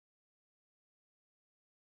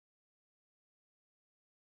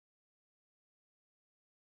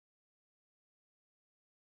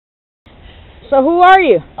So who are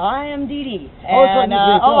you? I am Dee Dee. And,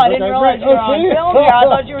 I didn't realize you were on Okay. film here. I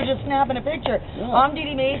thought you were just snapping a picture. Yeah. I'm Dee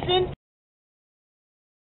Dee Mason.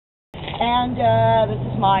 And this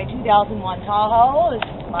is my 2001 Tahoe. This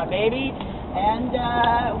is my baby. And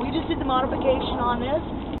we just did the modification on this.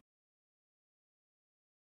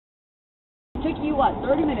 It took you,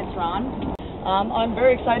 30 minutes, Ron? I'm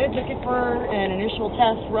very excited. Took it for an initial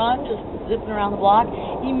test run, just zipping around the block.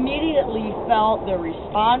 Immediately felt the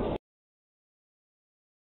response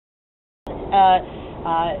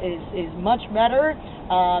is much better.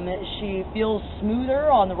 She feels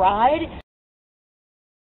smoother on the ride.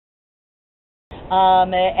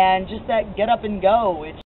 And just that get up and go.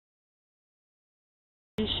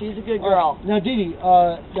 She's a good girl. Now, Dee Dee,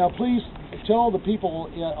 now please tell the people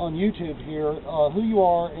on YouTube here who you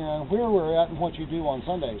are and where we're at and what you do on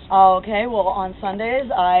Sundays. Okay, well, on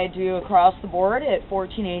Sundays I do Across the Board at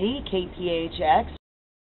 1480 KPHX,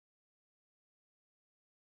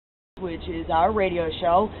 which is our radio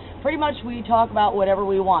show. Pretty much we talk about whatever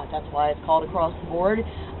we want. That's why it's called Across the Board.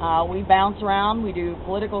 We bounce around, we do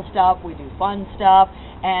political stuff, we do fun stuff,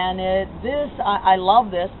 and I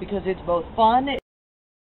love this because it's both fun,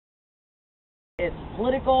 it's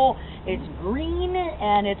political, it's green,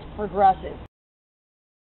 and it's progressive.